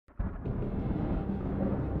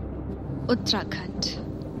Uttarakhand,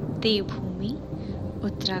 Devbhoomi,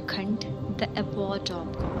 Uttarakhand, the abode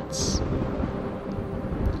of gods.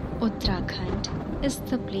 Uttarakhand is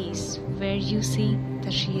the place where you see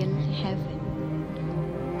the real heaven.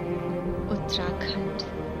 Uttarakhand,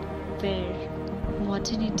 where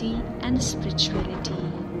modernity and spirituality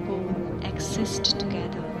both exist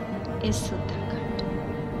together, is Uttarakhand.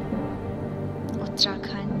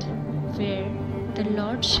 Uttarakhand, where the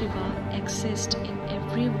Lord Shiva exists in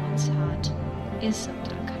everyone's heart, is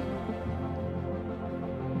Uttarakhand.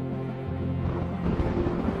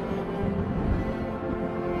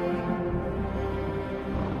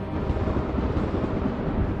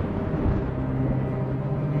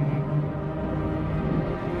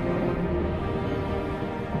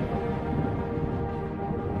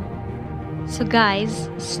 So guys,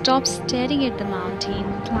 stop staring at the mountain,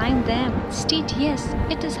 climb them. Steed, yes,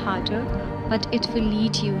 it is harder, but it will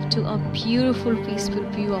lead you to a beautiful, peaceful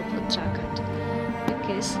view of Uttarakhand.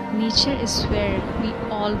 Because nature is where we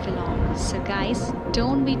all belong. So guys,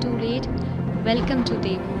 don't be too late. Welcome to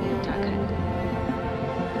Devbhoomi, Uttarakhand.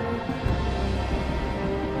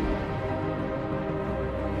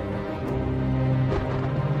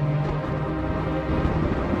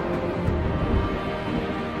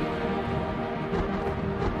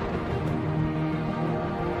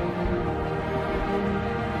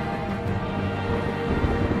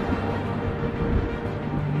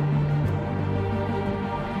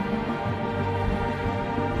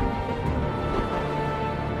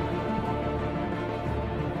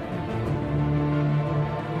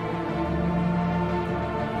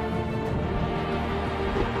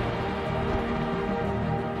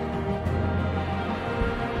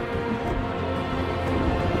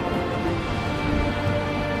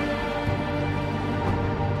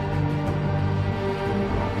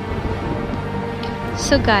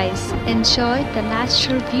 So guys, enjoy the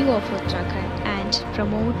natural view of Uttarakhand and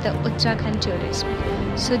promote the Uttarakhand tourism.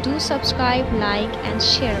 So do subscribe, like and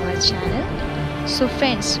share my channel. So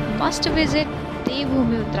friends, must visit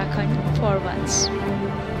Devbhoomi Uttarakhand for once.